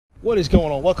What is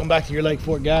going on? Welcome back to your Lake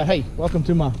Fork guy. Hey, welcome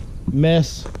to my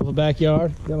mess of a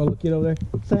backyard. Got my little kid over there.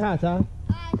 Say hi, Ty.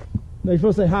 Hi. No, you're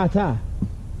supposed to say hi, Ty.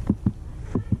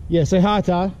 Yeah, say hi,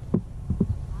 Ty.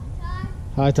 Hi.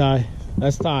 Hi, Ty.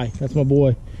 That's Ty. That's my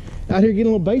boy. Out here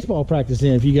getting a little baseball practice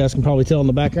in, if you guys can probably tell in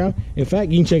the background. In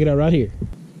fact, you can check it out right here.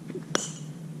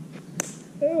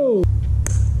 Oh,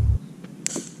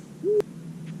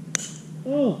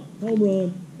 oh, home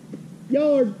run.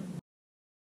 Yard.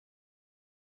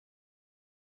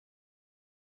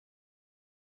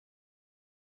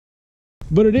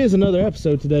 But it is another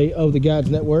episode today of the Guides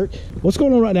Network. What's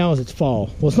going on right now is it's fall.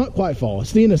 Well, it's not quite fall.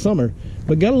 It's the end of summer,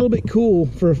 but got a little bit cool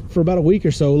for about a week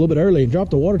or so, a little bit early, and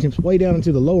dropped the water temps way down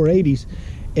into the lower 80s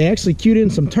and actually cued in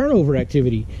some turnover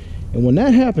activity. And when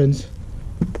that happens,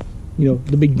 you know,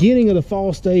 the beginning of the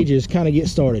fall stages kind of get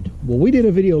started. Well, we did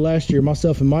a video last year,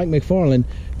 myself and Mike McFarland,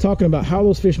 talking about how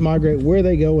those fish migrate, where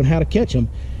they go, and how to catch them.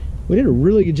 We did a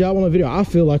really good job on that video. I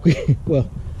feel like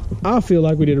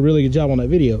we did a really good job on that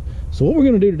video. So what we're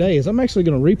going to do today is I'm actually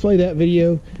going to replay that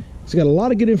video. It's got a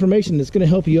lot of good information that's going to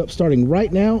help you up starting right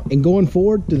now and going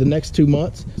forward to the next 2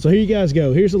 months. So here you guys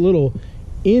go. Here's a little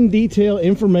in detail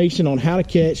information on how to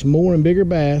catch more and bigger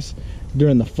bass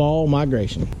during the fall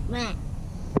migration.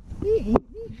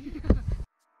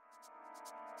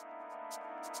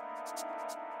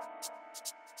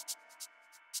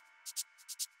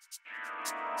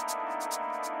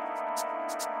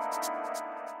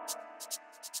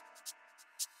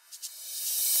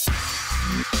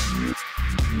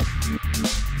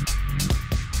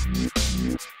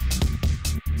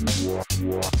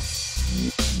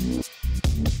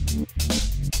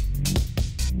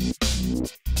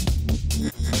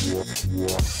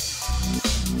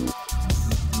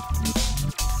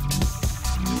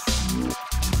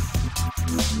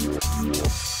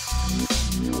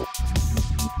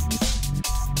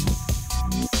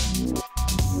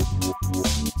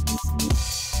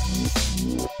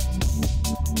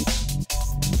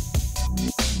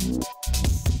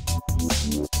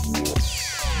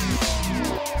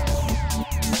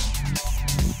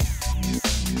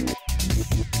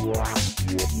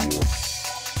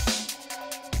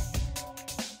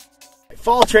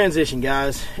 Fall transition,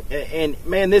 guys, and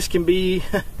man, this can be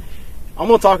I'm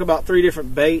going to talk about 3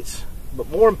 different baits, but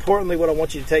more importantly what I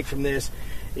want you to take from this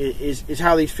is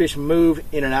how these fish move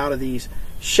in and out of these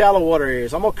shallow water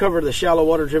areas. I'm going to cover the shallow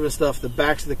water driven stuff, the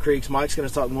backs of the creeks. Mike's going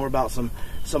to talk more about some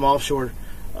offshore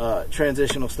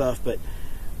transitional stuff, but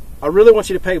I really want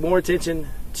you to pay more attention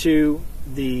to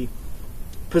the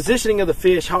positioning of the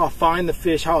fish, how I find the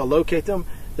fish, how I locate them.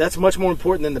 That's much more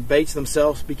important than the baits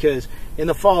themselves, because in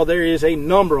the fall there is a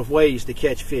number of ways to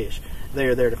catch fish. They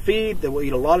are there to feed. They will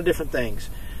eat a lot of different things.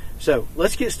 So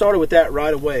let's get started with that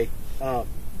right away.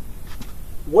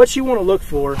 What you want to look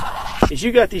for is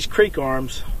you got these creek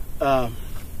arms,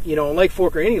 you know, on Lake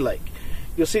Fork or any lake.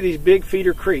 You'll see these big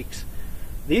feeder creeks.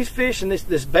 These fish and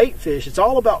this bait fish, it's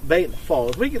all about bait in the fall.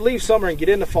 As we can leave summer and get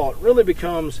into fall, it really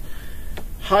becomes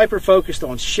hyper focused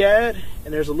on shad,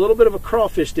 and there's a little bit of a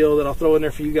crawfish deal that I'll throw in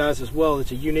there for you guys as well.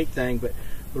 It's a unique thing, but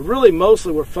really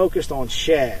mostly we're focused on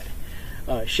shad.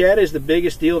 Shad is the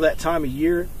biggest deal that time of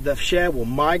year. The shad will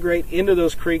migrate into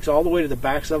those creeks all the way to the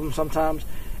backs of them sometimes,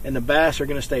 and the bass are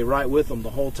going to stay right with them the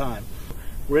whole time.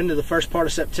 We're into the first part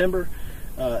of September.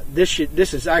 This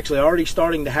is actually already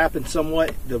starting to happen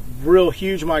somewhat. The real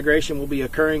huge migration will be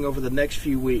occurring over the next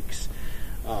few weeks.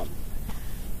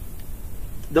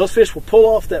 Those fish will pull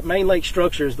off that main lake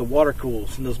structure as the water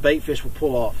cools, and those bait fish will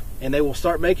pull off, and they will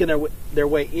start making their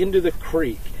way into the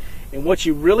creek. And what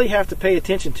you really have to pay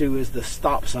attention to is the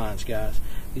stop signs, guys.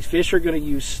 These fish are going to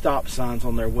use stop signs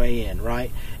on their way in, right?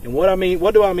 And what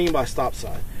do I mean by stop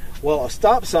sign? Well, a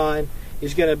stop sign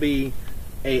is going to be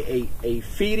a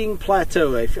feeding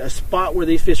plateau, a spot where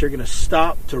these fish are going to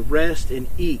stop to rest and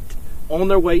eat on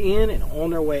their way in and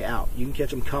on their way out. You can catch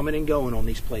them coming and going on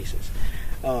these places.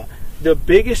 The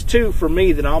biggest 2 for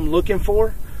me that I'm looking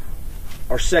for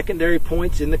are secondary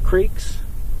points in the creeks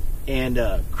and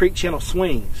creek channel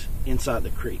swings inside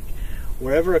the creek.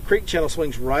 Wherever a creek channel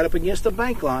swings right up against the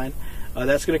bank line,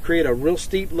 that's going to create a real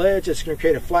steep ledge. It's going to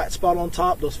create a flat spot on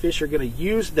top. Those fish are going to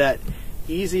use that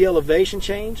easy elevation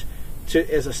change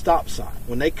as a stop sign.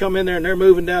 When they come in there and they're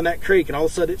moving down that creek and all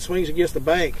of a sudden it swings against the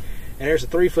bank and there's a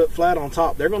 3-foot flat on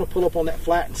top, they're going to pull up on that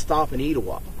flat and stop and eat a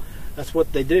while. That's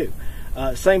what they do.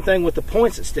 Same thing with the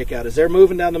points that stick out. As they're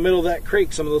moving down the middle of that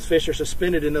creek, some of those fish are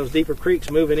suspended in those deeper creeks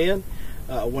moving in.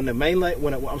 When the main lake,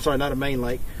 when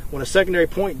a secondary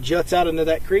point juts out into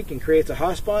that creek and creates a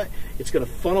high spot, it's going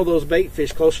to funnel those bait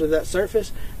fish closer to that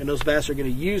surface, and those bass are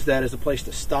going to use that as a place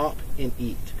to stop and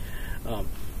eat.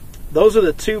 those are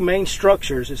the two main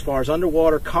structures as far as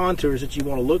underwater contours that you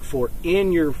want to look for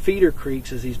in your feeder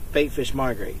creeks as these bait fish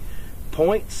migrate.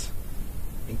 Points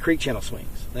and creek channel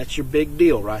swings. That's your big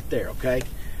deal right there, okay?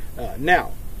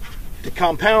 Now, to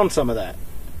compound some of that,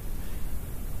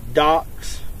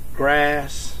 docks,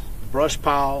 grass, brush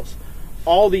piles,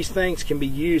 all these things can be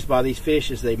used by these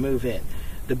fish as they move in.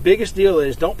 The biggest deal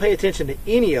is don't pay attention to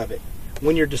any of it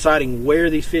when you're deciding where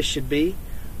these fish should be.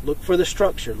 Look for the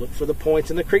structure, look for the points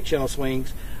and the creek channel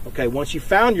swings. Okay, once you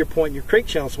found your point in your creek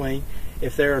channel swing,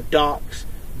 if there are docks,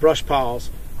 brush piles,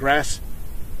 grass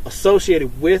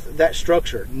associated with that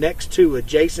structure, next to,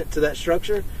 adjacent to that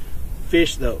structure,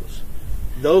 fish those.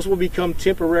 Those will become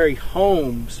temporary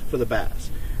homes for the bass.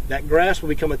 That grass will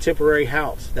become a temporary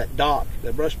house. That dock,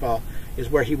 that brush pile, is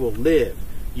where he will live.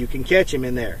 You can catch him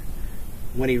in there.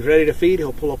 When he's ready to feed,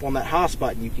 he'll pull up on that high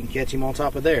spot and you can catch him on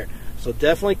top of there. So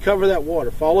definitely cover that water.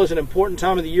 Fall is an important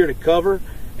time of the year to cover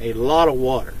a lot of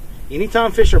water.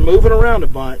 Anytime fish are moving around a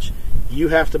bunch, you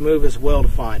have to move as well to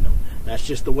find them. That's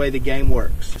just the way the game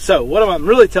works. So what I'm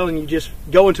really telling you, just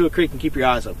go into a creek and keep your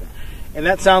eyes open. And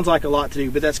that sounds like a lot to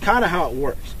do, but that's kind of how it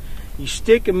works. You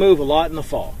stick and move a lot in the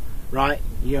fall, right?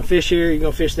 You're going to fish here, you're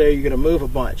going to fish there, you're going to move a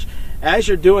bunch. As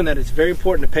you're doing that, it's very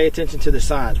important to pay attention to the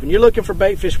signs. When you're looking for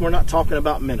bait fish, we're not talking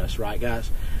about minnows, right, guys?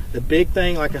 The big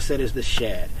thing, like I said, is the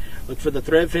shad. Look for the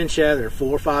threadfin shad that are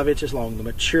 4 or 5 inches long, the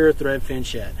mature threadfin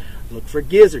shad. Look for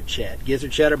gizzard shad.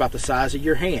 Gizzard shad are about the size of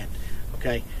your hand,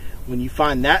 okay? When you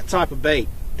find that type of bait,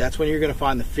 that's when you're going to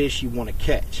find the fish you want to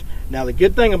catch. Now, the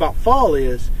good thing about fall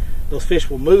is those fish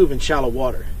will move in shallow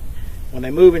water. When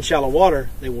they move in shallow water,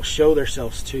 they will show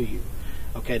themselves to you.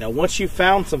 Okay, now once you've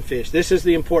found some fish, this is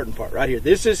the important part right here.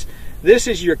 This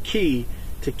is your key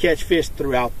to catch fish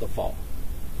throughout the fall.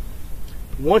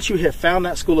 Once you have found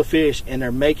that school of fish and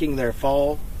they're making their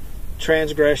fall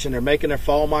transgression, they're making their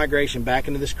fall migration back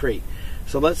into this creek.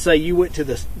 So let's say you went to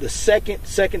the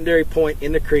secondary point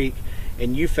in the creek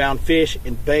and you found fish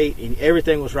and bait and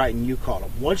everything was right and you caught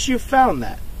them. Once you've found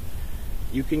that,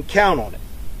 you can count on it.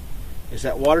 As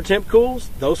that water temp cools,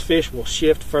 those fish will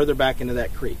shift further back into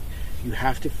that creek. You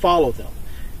have to follow them.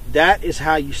 That is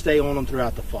how you stay on them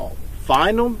throughout the fall.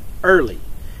 Find them early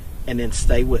and then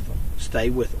stay with them. Stay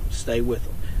with them. Stay with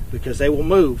them. Because they will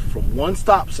move from one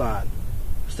stop sign.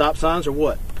 Stop signs are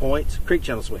what? Points, creek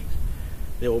channel swings.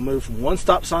 They will move from one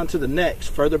stop sign to the next,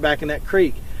 further back in that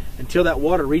creek, until that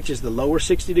water reaches the lower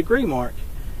 60-degree mark.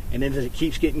 And then as it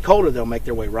keeps getting colder, they'll make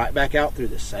their way right back out through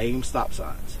the same stop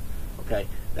signs. Okay?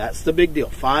 That's the big deal.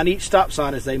 Find each stop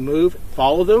sign as they move,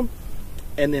 follow them,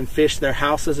 and then fish their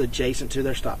houses adjacent to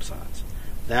their stop signs.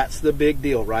 That's the big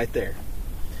deal right there.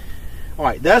 All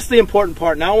right, that's the important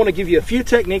part. Now I want to give you a few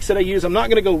techniques that I use. I'm not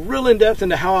going to go real in depth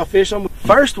into how I fish them.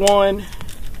 First one,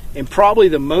 and probably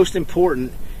the most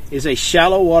important, is a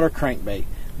shallow water crankbait.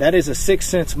 That is a 6th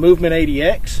Sense Movement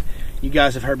 80X. You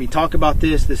guys have heard me talk about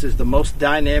this. This is the most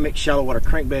dynamic shallow water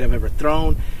crankbait I've ever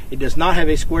thrown. It does not have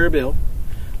a square bill,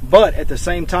 but at the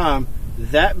same time,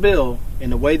 that bill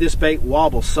and the way this bait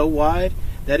wobbles so wide,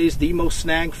 that is the most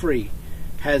snag free,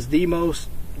 has the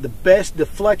best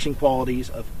deflection qualities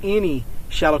of any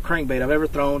shallow crankbait I've ever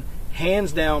thrown,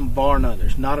 hands down, bar none.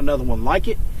 There's not another one like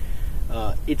it.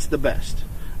 It's the best.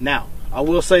 Now, I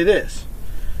will say this,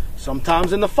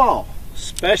 sometimes in the fall,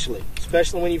 especially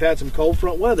when you've had some cold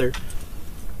front weather,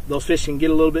 those fish can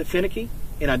get a little bit finicky,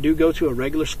 and I do go to a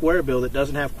regular square bill that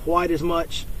doesn't have quite as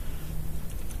much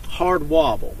hard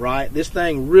wobble, right? This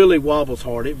thing really wobbles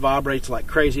hard. It vibrates like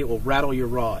crazy. It will rattle your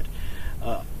rod.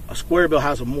 A square bill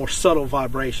has a more subtle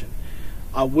vibration.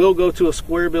 I will go to a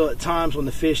square bill at times when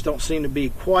the fish don't seem to be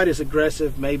quite as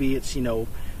aggressive. Maybe it's, you know,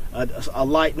 a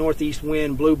light northeast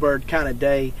wind, bluebird kind of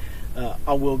day.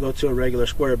 I will go to a regular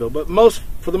square bill. But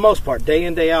for the most part, day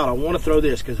in, day out, I want to throw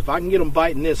this, because if I can get them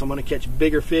biting this, I'm going to catch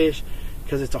bigger fish,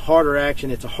 because it's a harder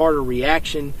action. It's a harder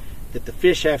reaction that the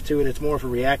fish have to it. It's more of a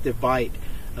reactive bite.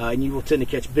 And you will tend to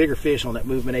catch bigger fish on that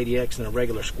Movement 80X than a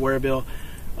regular square bill.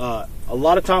 A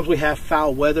lot of times we have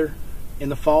foul weather in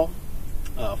the fall.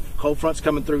 Cold fronts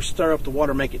coming through, stir up the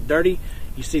water, make it dirty.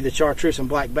 You see the chartreuse and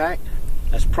black back.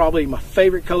 That's probably my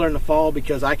favorite color in the fall,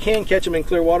 because I can catch them in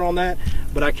clear water on that,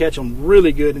 but I catch them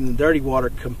really good in the dirty water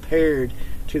compared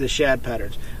to the shad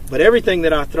patterns. But everything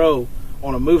that I throw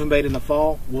on a moving bait in the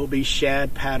fall will be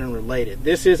shad pattern related.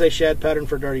 This is a shad pattern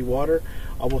for dirty water.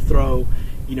 I will throw,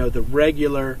 you know, the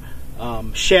regular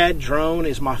shad drone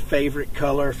is my favorite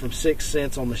color from 6th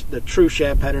Sense on the true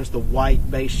shad patterns, the white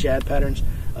base shad patterns.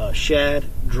 Shad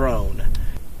drone.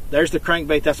 There's the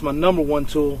crankbait. That's my #1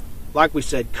 tool. Like we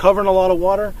said, covering a lot of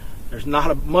water, there's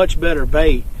not a much better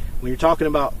bait. When you're talking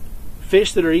about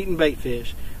fish that are eating bait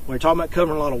fish, when you're talking about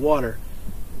covering a lot of water,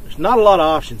 There's not a lot of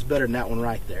options better than that one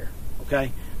right there.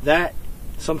 Okay, that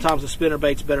sometimes the spinner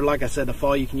bait's better. Like I said, in the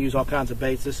fall you can use all kinds of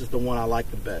baits. This is the one I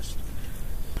like the best.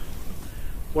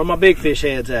 Where my big fish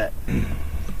heads at?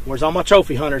 Where's all my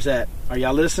trophy hunters at? Are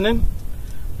y'all listening?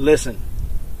 Listen.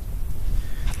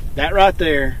 That right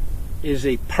there is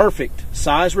a perfect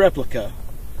size replica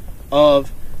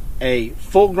of a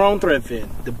full-grown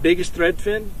threadfin, the biggest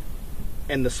threadfin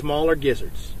and the smaller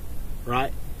gizzards,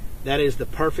 right? That is the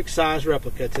perfect size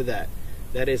replica to that.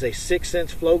 That is a 6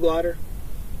 Sense flow glider.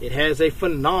 It has a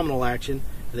phenomenal action.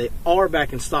 They are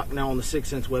back in stock now on the 6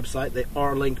 Sense website. They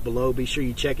are linked below. Be sure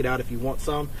you check it out if you want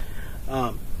some.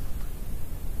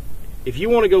 If you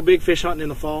want to go big fish hunting in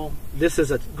the fall, this is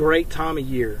a great time of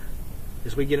year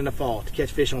as we get in the fall to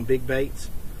catch fish on big baits.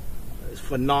 It's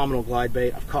phenomenal glide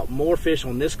bait. I've caught more fish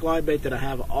on this glide bait than I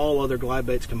have all other glide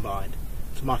baits combined.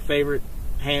 It's my favorite,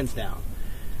 hands down.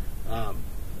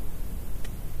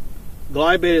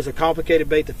 Glide bait is a complicated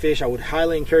bait to fish. I would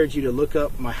highly encourage you to look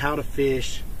up my How to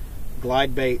Fish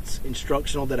glide baits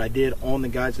instructional that I did on the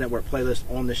Guides Network playlist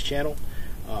on this channel.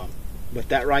 But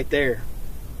that right there,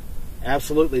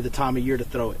 absolutely the time of year to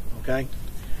throw it. Okay,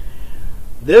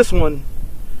 this one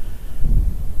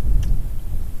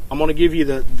I'm going to give you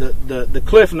the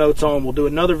cliff notes on. We'll do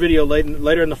another video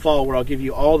later in the fall where I'll give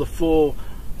you all the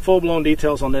full-blown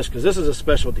details on this, because this is a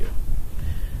special deal.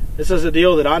 This is a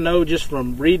deal that I know just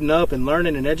from reading up and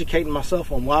learning and educating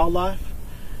myself on wildlife.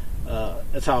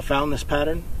 That's how I found this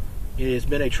pattern. It has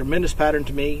been a tremendous pattern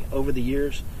to me over the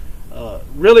years.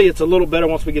 Really, it's a little better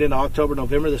once we get into October,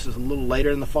 November. This is a little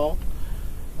later in the fall.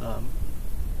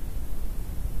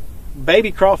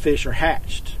 Baby crawfish are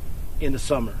hatched in the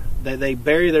summer. They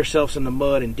bury themselves in the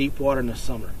mud in deep water in the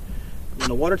summer. When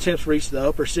the water temps reach the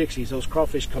upper 60s, those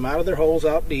crawfish come out of their holes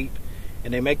out deep,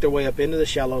 and they make their way up into the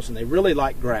shallows, and they really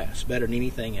like grass better than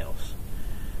anything else.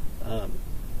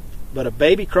 But a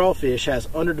baby crawfish has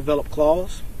underdeveloped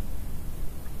claws.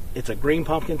 It's a green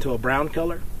pumpkin to a brown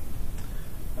color.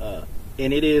 And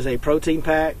it is a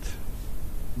protein-packed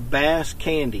bass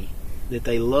candy that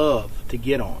they love to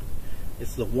get on.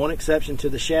 It's the one exception to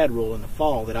the shad rule in the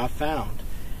fall that I found.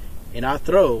 And I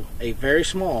throw a very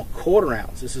small 1/4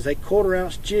 ounce. This is a 1/4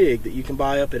 ounce jig that you can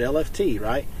buy up at LFT,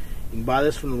 right? You can buy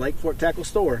this from the Lake Fork Tackle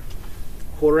store.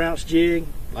 1/4 ounce jig,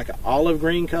 like an olive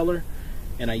green color.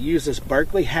 And I use this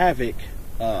Berkley Havoc,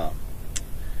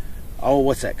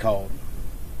 what's that called?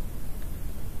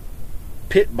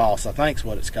 Pit Boss, I think is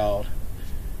what it's called.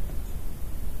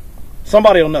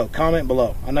 Somebody will know. Comment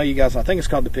below. I know you guys, I think it's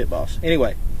called the Pit Boss.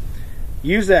 Anyway,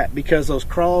 use that because those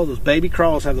crawls, those baby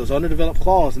crawls, have those underdeveloped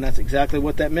claws, and that's exactly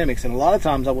what that mimics. And a lot of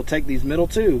times I will take these middle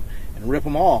two and rip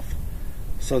them off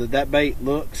so that that bait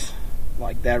looks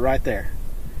like that right there.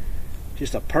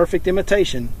 Just a perfect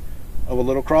imitation of a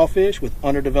little crawfish with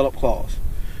underdeveloped claws.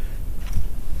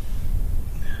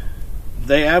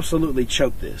 They absolutely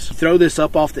choke this. Throw this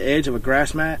up off the edge of a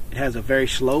grass mat. It has a very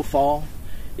slow fall.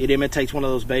 It imitates one of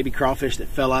those baby crawfish that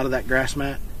fell out of that grass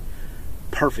mat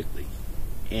perfectly.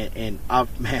 And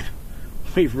man,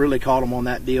 we've really caught them on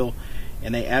that deal,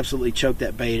 and they absolutely choke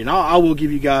that bait. And I will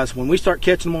give you guys, when we start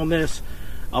catching them on this,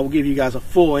 I will give you guys a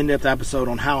full in-depth episode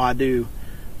on how I do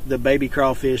the baby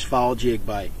crawfish fall jig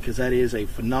bite, because that is a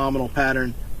phenomenal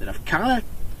pattern that I've kind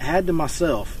of had to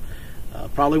myself.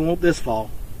 Probably won't this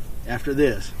fall after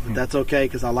this, but that's okay,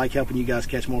 because I like helping you guys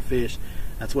catch more fish.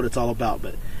 That's what it's all about.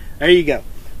 But there you go.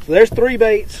 So there's 3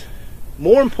 baits.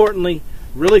 More importantly,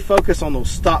 really focus on those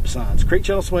stop signs, creek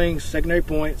channel swings, secondary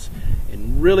points,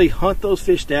 and really hunt those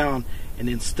fish down, and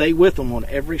then stay with them on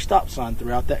every stop sign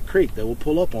throughout that creek. They will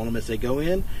pull up on them as they go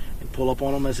in and pull up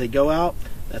on them as they go out.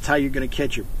 That's how you're going to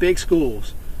catch your big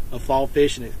schools of fall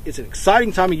fish. And it's an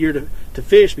exciting time of year to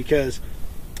fish, because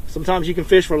sometimes you can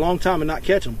fish for a long time and not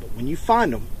catch them, but when you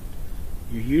find them,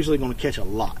 you're usually going to catch a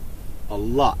lot.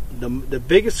 The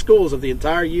biggest schools of the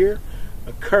entire year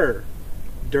occur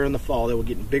during the fall. They will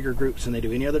get in bigger groups than they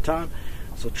do any other time.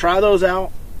 So try those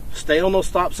out, stay on those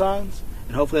stop signs,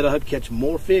 and hopefully that'll help catch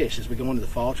more fish as we go into the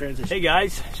fall transition. Hey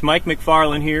guys, it's Mike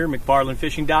McFarland here,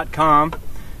 McFarlandFishing.com.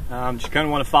 Just kind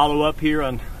of want to follow up here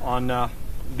on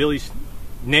Billy's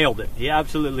nailed it. He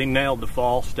absolutely nailed the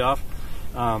fall stuff.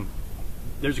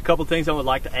 There's a couple things I would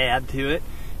like to add to it.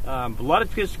 A lot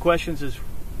of kids' questions is,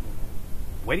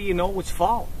 where do you know it's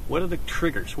fall? What are the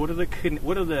triggers? What are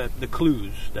the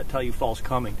clues that tell you fall's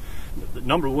coming? The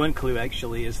number one clue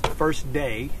actually is the first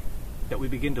day that we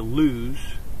begin to lose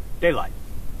daylight.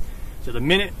 So the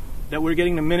minute that we're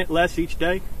getting a minute less each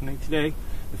day, the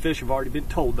fish have already been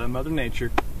told by Mother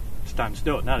Nature it's time to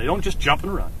do it. Now they don't just jump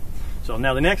and run. So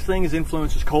now the next thing is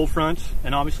influences cold fronts,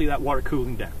 and obviously that water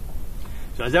cooling down.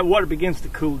 So as that water begins to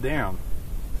cool down,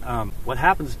 What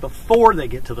happens before they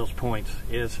get to those points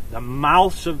is the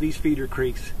mouths of these feeder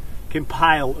creeks can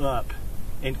pile up,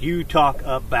 and you talk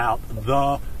about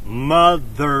the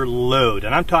mother load,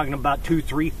 and I'm talking about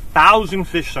 2,000-3,000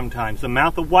 fish sometimes. The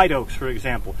mouth of White Oaks, for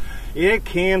example, it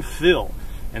can fill,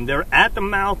 and they're at the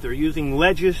mouth. They're using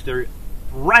ledges. They're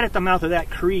right at the mouth of that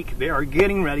creek. They are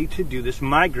getting ready to do this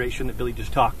migration that Billy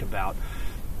just talked about.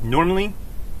 Normally,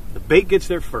 the bait gets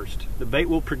there first. The bait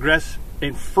will progress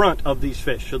in front of these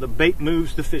fish. So the bait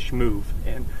moves, the fish move.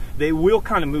 And they will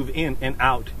kind of move in and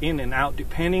out,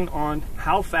 depending on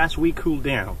how fast we cool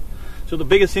down. So the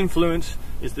biggest influence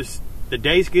is the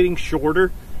days getting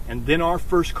shorter, and then our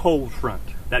first cold front.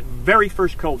 That very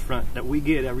first cold front that we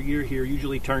get every year here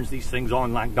usually turns these things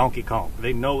on like Donkey Kong.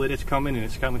 They know that it's coming, and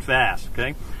it's coming fast,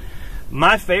 okay?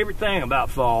 My favorite thing about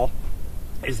fall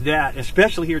is that,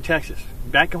 especially here in Texas,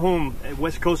 back home at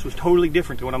West Coast was totally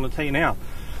different to what I'm going to tell you now.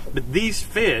 But these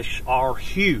fish are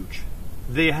huge.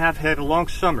 They have had a long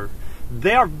summer.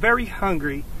 They are very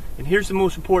hungry, and here's the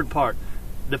most important part.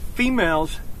 The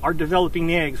females are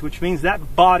developing eggs, which means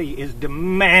that body is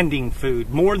demanding food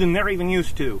more than they're even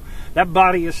used to. That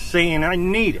body is saying, I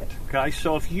need it. Okay,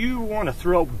 so if you want to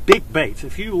throw big baits,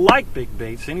 if you like big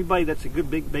baits, anybody that's a good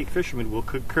big bait fisherman will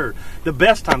concur. The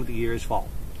best time of the year is fall.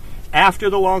 After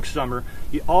the long summer,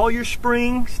 all your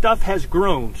spring stuff has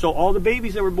grown. So all the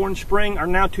babies that were born in spring are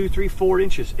now 2, 3, 4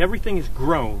 inches. Everything is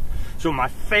grown. So my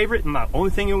favorite, and my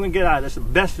only thing you're going to get out of this, the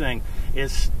best thing,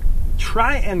 is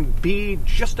try and be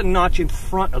just a notch in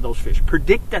front of those fish.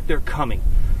 Predict that they're coming.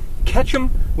 Catch them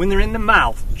when they're in the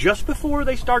mouth, just before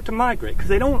they start to migrate, because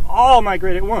they don't all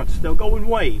migrate at once. They'll go in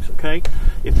waves, okay?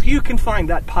 If you can find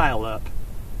that pile up,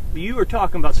 you are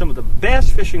talking about some of the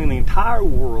best fishing in the entire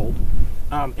world,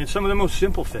 and some of the most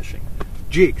simple fishing.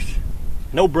 Jigs,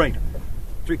 no brainer.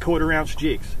 3/4 ounce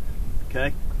jigs,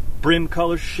 okay? Brim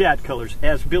colors, shad colors,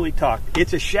 as Billy talked.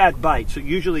 It's a shad bite, so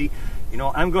usually, you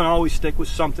know, I'm going to always stick with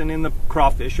something in the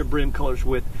crawfish or brim colors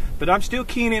with, but I'm still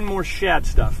keying in more shad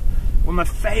stuff. One of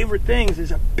my favorite things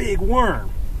is a big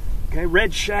worm, okay?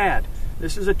 Red shad.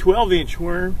 This is a 12-inch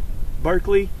worm,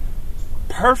 Berkeley.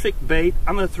 Perfect bait.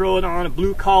 I'm going to throw it on a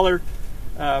blue collar,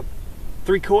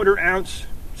 3/4 ounce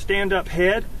stand-up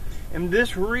head, and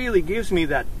this really gives me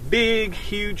that big,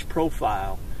 huge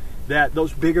profile that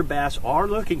those bigger bass are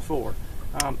looking for.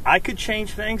 I could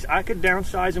change things. I could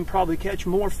downsize and probably catch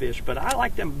more fish, but I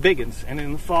like them big ones. And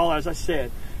in the fall, as I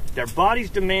said, their body's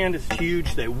demand is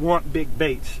huge. They want big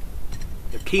baits.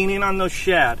 They're keying in on those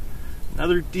shad.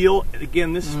 Another deal,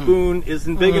 again, this spoon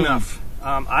isn't big enough.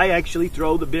 I actually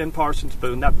throw the Ben Parsons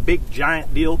spoon, that big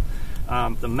giant deal,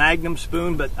 the Magnum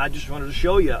spoon, but I just wanted to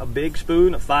show you a big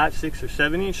spoon, a 5, 6, or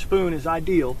 7-inch spoon is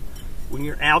ideal when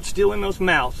you're out still in those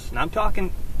mouths. And I'm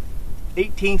talking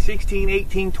 18, 16,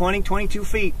 18, 20, 22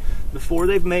 feet before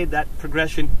they've made that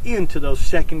progression into those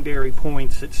secondary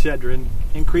points, etc.,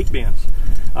 in creek bends.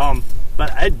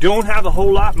 But I don't have a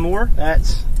whole lot more.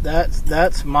 That's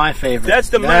my favorite. That's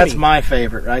the money. That's my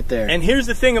favorite right there. And here's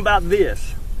the thing about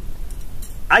this.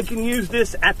 I can use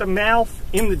this at the mouth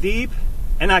in the deep,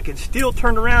 and I can still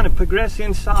turn around and progress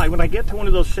inside. When I get to one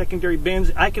of those secondary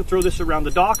bends, I can throw this around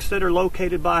the docks that are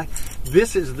located by.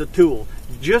 This is the tool.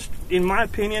 Just in my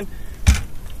opinion,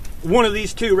 one of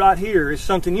these two right here is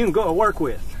something you can go to work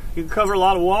with. You can cover a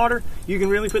lot of water. You can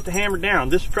really put the hammer down.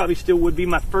 This probably still would be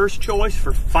my first choice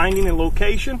for finding a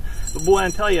location. But boy, I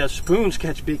tell you, spoons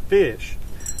catch big fish.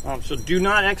 So do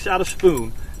not X out a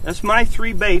spoon. That's my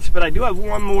 3 baits, but I do have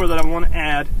one more that I want to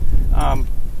add.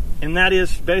 And that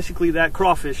is basically that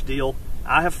crawfish deal.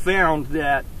 I have found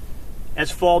that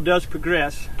as fall does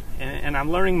progress, and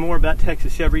I'm learning more about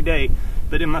Texas every day,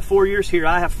 but in my 4 years here,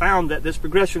 I have found that this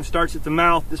progression starts at the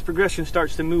mouth. This progression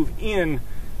starts to move in,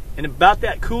 and about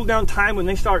that cool down time when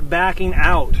they start backing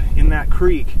out in that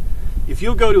creek, if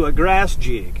you'll go to a grass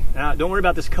jig, don't worry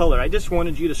about this color, I just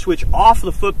wanted you to switch off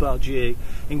the football jig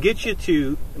and get you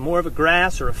to more of a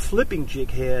grass or a flipping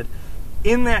jig head.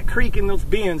 In that creek, in those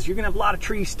bends, you're going to have a lot of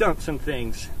tree stumps and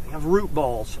things. They have root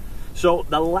balls. So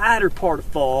the latter part of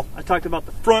fall, I talked about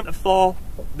the front of fall,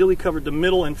 Billy covered the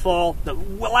middle and fall. The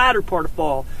latter part of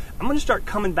fall, I'm going to start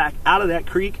coming back out of that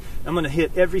creek. I'm going to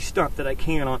hit every stump that I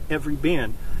can on every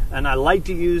bend. And I like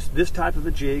to use this type of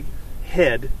a jig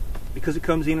head because it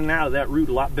comes in and out of that root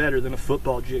a lot better than a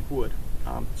football jig would.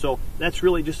 So that's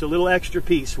really just a little extra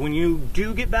piece. When you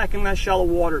do get back in that shallow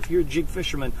water, if you're a jig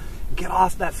fisherman, get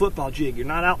off that football jig. You're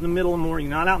not out in the middle anymore. You're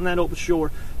not out in that open shore.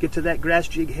 Get to that grass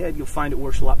jig head. You'll find it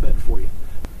works a lot better for you.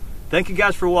 Thank you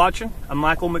guys for watching. I'm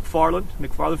Michael McFarland,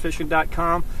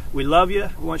 McFarlandFishing.com. We love you.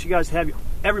 We want you guys to have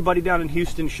everybody down in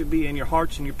Houston should be in your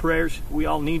hearts and your prayers. We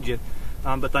all need you.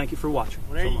 But thank you for watching.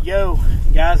 Well, there you go,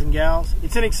 guys and gals.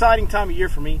 It's an exciting time of year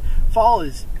for me. Fall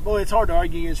is, boy, it's hard to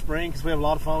argue against spring because we have a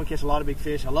lot of fun. We catch a lot of big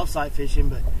fish. I love sight fishing,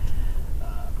 but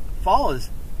fall is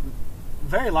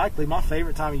very likely my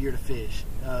favorite time of year to fish.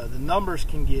 The numbers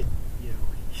can get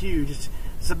huge. It's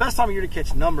the best time of year to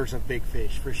catch numbers of big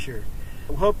fish, for sure.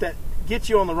 We hope that gets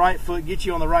you on the right foot, gets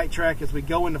you on the right track as we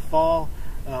go into fall.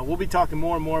 We'll be talking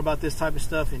more and more about this type of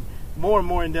stuff and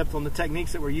more in depth on the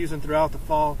techniques that we're using throughout the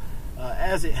fall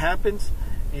as it happens.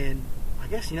 And I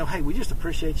guess, hey, we just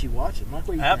appreciate you watching. Mike,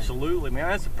 what do you think? Absolutely, man.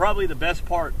 That's probably the best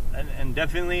part, and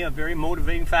definitely a very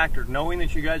motivating factor. Knowing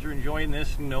that you guys are enjoying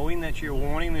this, knowing that you're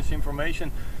wanting this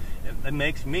information, it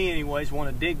makes me, anyways,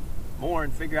 want to dig more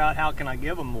and figure out how can I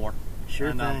give them more.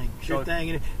 Sure thing.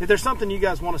 And if there's something you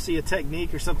guys want to see, a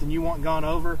technique or something you want gone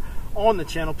over on the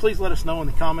channel, please let us know in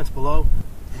the comments below.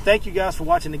 And thank you guys for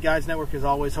watching the Guides Network as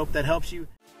always. Hope that helps you.